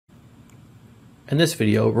In this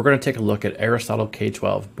video, we're going to take a look at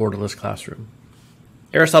AristotleK12 Borderless Classroom.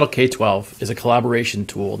 AristotleK12 is a collaboration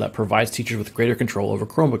tool that provides teachers with greater control over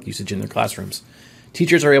Chromebook usage in their classrooms.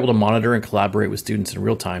 Teachers are able to monitor and collaborate with students in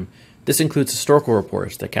real time. This includes historical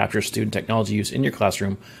reports that capture student technology use in your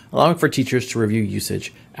classroom, allowing for teachers to review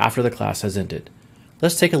usage after the class has ended.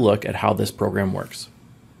 Let's take a look at how this program works.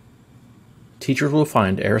 Teachers will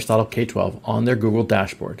find AristotleK12 on their Google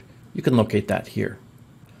dashboard. You can locate that here.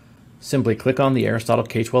 Simply click on the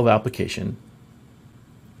AristotleK12 application,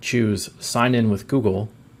 choose Sign in with Google,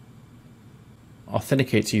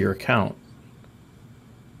 authenticate to your account,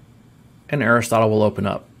 and Aristotle will open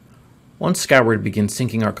up. Once Skyward begins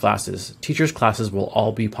syncing our classes, teachers' classes will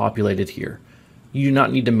all be populated here. You do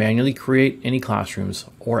not need to manually create any classrooms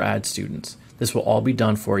or add students. This will all be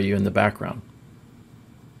done for you in the background.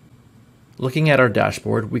 Looking at our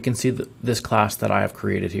dashboard, we can see this class that I have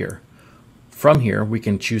created here. From here, we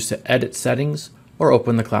can choose to edit settings or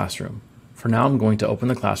open the classroom. For now, I'm going to open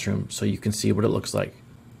the classroom so you can see what it looks like.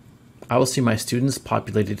 I will see my students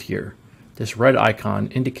populated here. This red icon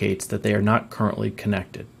indicates that they are not currently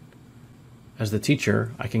connected. As the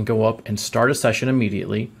teacher, I can go up and start a session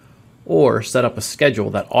immediately or set up a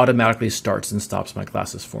schedule that automatically starts and stops my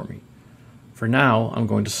classes for me. For now, I'm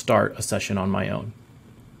going to start a session on my own.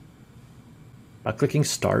 By clicking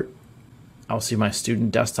Start, I'll see my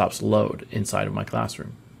student desktops load inside of my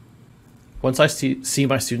classroom. Once I see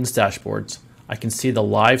my students' dashboards, I can see the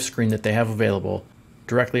live screen that they have available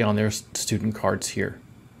directly on their student cards here.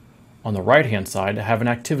 On the right-hand side, I have an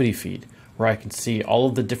activity feed where I can see all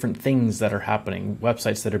of the different things that are happening,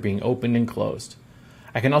 websites that are being opened and closed.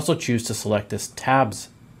 I can also choose to select this tabs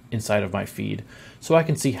inside of my feed so I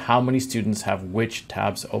can see how many students have which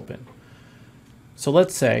tabs open. So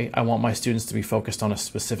let's say I want my students to be focused on a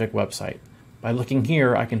specific website. By looking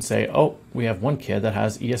here, I can say, oh, we have one kid that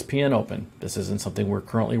has ESPN open. This isn't something we're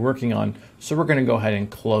currently working on, so we're going to go ahead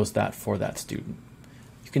and close that for that student.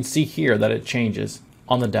 You can see here that it changes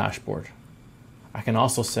on the dashboard. I can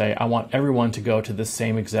also say I want everyone to go to the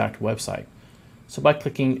same exact website. So by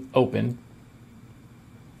clicking Open,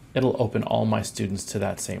 it'll open all my students to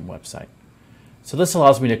that same website. So this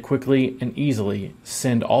allows me to quickly and easily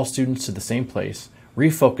send all students to the same place,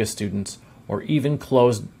 refocus students, or even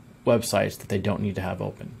close websites that they don't need to have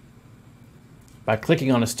open. By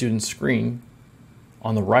clicking on a student's screen,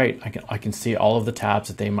 on the right, I can see all of the tabs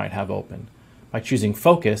that they might have open. By choosing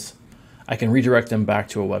Focus, I can redirect them back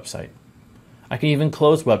to a website. I can even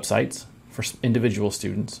close websites for individual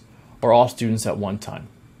students or all students at one time.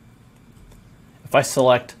 If I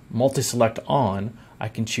select Multi-Select On, I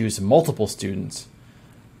can choose multiple students.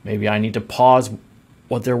 Maybe I need to pause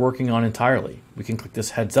what they're working on entirely. We can click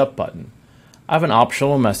this Heads Up button. I have an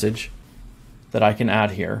optional message that I can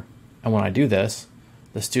add here, and when I do this,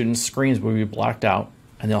 the students' screens will be blacked out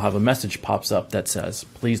and they'll have a message pops up that says,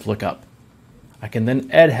 please look up. I can then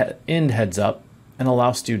end Heads Up and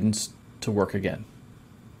allow students to work again.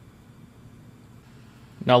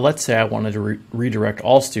 Now let's say I wanted to redirect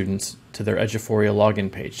all students to their Eduphoria login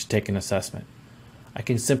page to take an assessment. I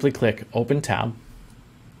can simply click Open Tab,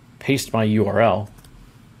 paste my URL,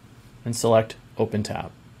 and select Open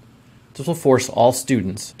Tab. This will force all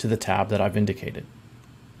students to the tab that I've indicated.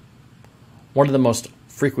 One of the most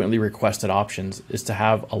frequently requested options is to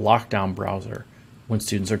have a lockdown browser when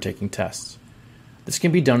students are taking tests. This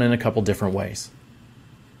can be done in a couple different ways.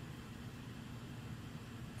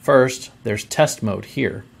 First, there's test mode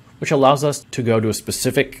here, which allows us to go to a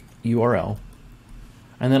specific URL,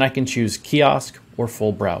 and then I can choose kiosk or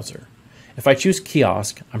full browser. If I choose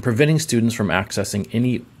kiosk, I'm preventing students from accessing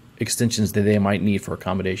any extensions that they might need for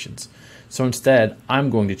accommodations. So instead,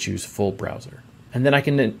 I'm going to choose full browser. And then I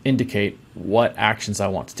can indicate what actions I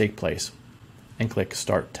want to take place and click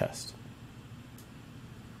Start Test.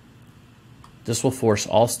 This will force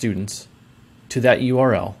all students to that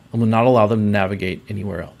URL and will not allow them to navigate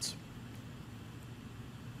anywhere else.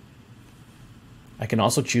 I can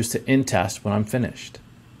also choose to end test when I'm finished.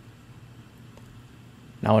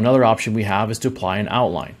 Now another option we have is to apply an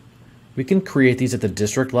outline. We can create these at the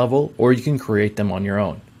district level, or you can create them on your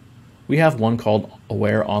own. We have one called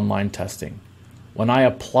Aware Online Testing. When I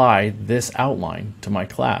apply this outline to my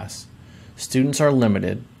class, students are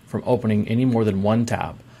limited from opening any more than one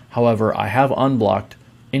tab. However, I have unblocked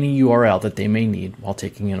any URL that they may need while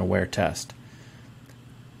taking an Aware test.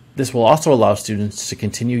 This will also allow students to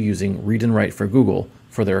continue using Read and Write for Google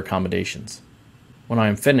for their accommodations. When I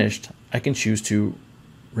am finished, I can choose to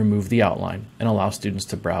remove the outline and allow students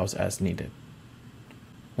to browse as needed.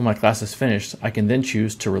 When my class is finished, I can then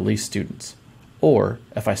choose to release students, or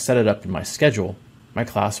if I set it up in my schedule, my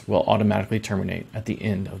class will automatically terminate at the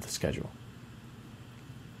end of the schedule.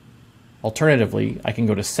 Alternatively, I can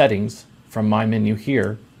go to Settings from my menu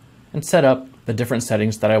here and set up the different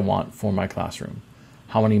settings that I want for my classroom.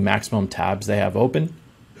 How many maximum tabs they have open,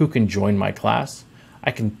 who can join my class.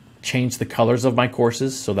 I can change the colors of my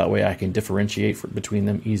courses so that way I can differentiate between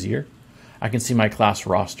them easier. I can see my class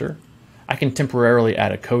roster. I can temporarily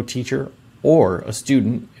add a co-teacher or a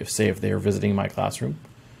student if they are visiting my classroom.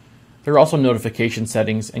 There are also notification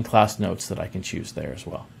settings and class notes that I can choose there as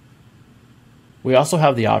well. We also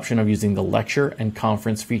have the option of using the lecture and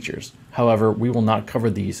conference features. However, we will not cover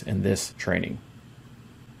these in this training.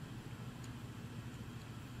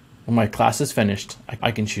 When my class is finished,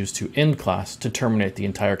 I can choose to end class to terminate the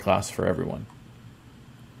entire class for everyone.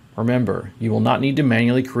 Remember, you will not need to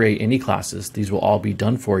manually create any classes. These will all be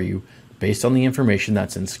done for you based on the information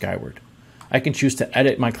that's in Skyward. I can choose to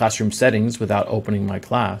edit my classroom settings without opening my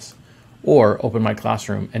class, or open my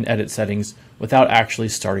classroom and edit settings without actually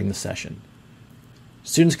starting the session.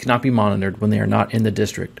 Students cannot be monitored when they are not in the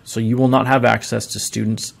district, so you will not have access to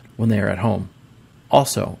students when they are at home.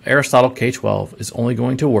 Also, AristotleK12 is only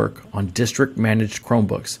going to work on district-managed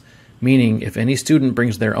Chromebooks, meaning if any student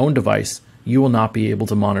brings their own device, you will not be able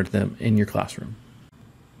to monitor them in your classroom.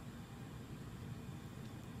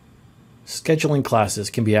 Scheduling classes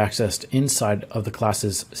can be accessed inside of the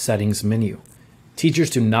class's settings menu. Teachers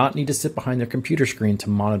do not need to sit behind their computer screen to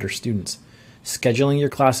monitor students. Scheduling your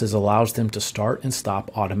classes allows them to start and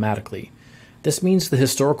stop automatically. This means the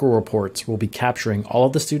historical reports will be capturing all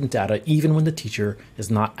of the student data even when the teacher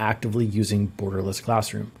is not actively using Borderless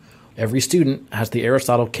Classroom. Every student has the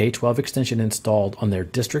AristotleK12 extension installed on their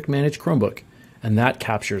district-managed Chromebook, and that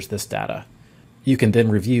captures this data. You can then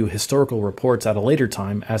review historical reports at a later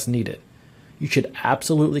time as needed. You should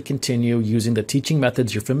absolutely continue using the teaching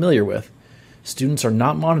methods you're familiar with. Students are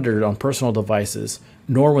not monitored on personal devices,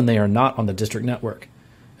 nor when they are not on the district network.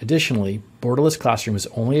 Additionally, Borderless Classroom is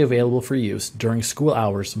only available for use during school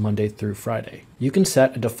hours Monday through Friday. You can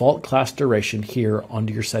set a default class duration here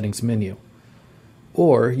under your settings menu,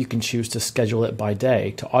 or you can choose to schedule it by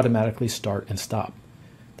day to automatically start and stop.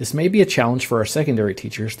 This may be a challenge for our secondary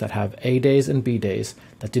teachers that have A days and B days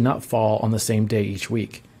that do not fall on the same day each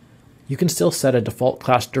week. You can still set a default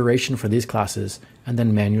class duration for these classes and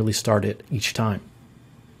then manually start it each time.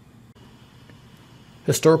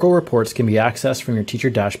 Historical reports can be accessed from your teacher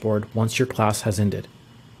dashboard once your class has ended.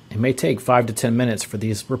 It may take 5 to 10 minutes for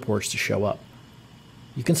these reports to show up.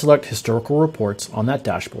 You can select historical reports on that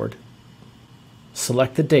dashboard,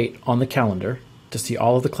 select the date on the calendar to see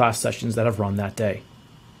all of the class sessions that have run that day,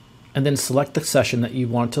 and then select the session that you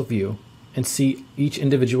want to view and see each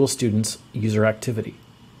individual student's user activity.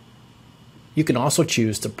 You can also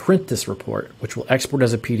choose to print this report, which will export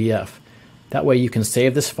as a PDF. That way you can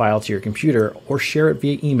save this file to your computer or share it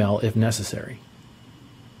via email if necessary.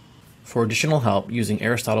 For additional help using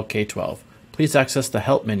AristotleK12, please access the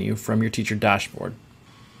Help menu from your teacher dashboard.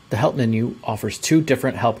 The Help menu offers 2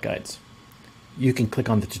 different help guides. You can click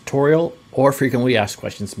on the Tutorial or Frequently Asked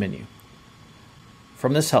Questions menu.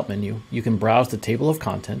 From this Help menu, you can browse the table of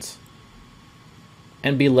contents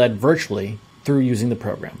and be led virtually through using the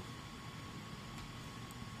program.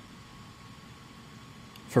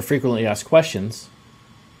 For frequently asked questions,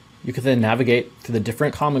 you can then navigate through the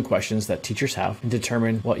different common questions that teachers have and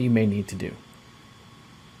determine what you may need to do.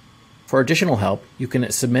 For additional help, you can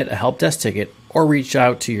submit a help desk ticket or reach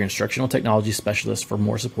out to your instructional technology specialist for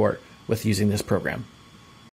more support with using this program.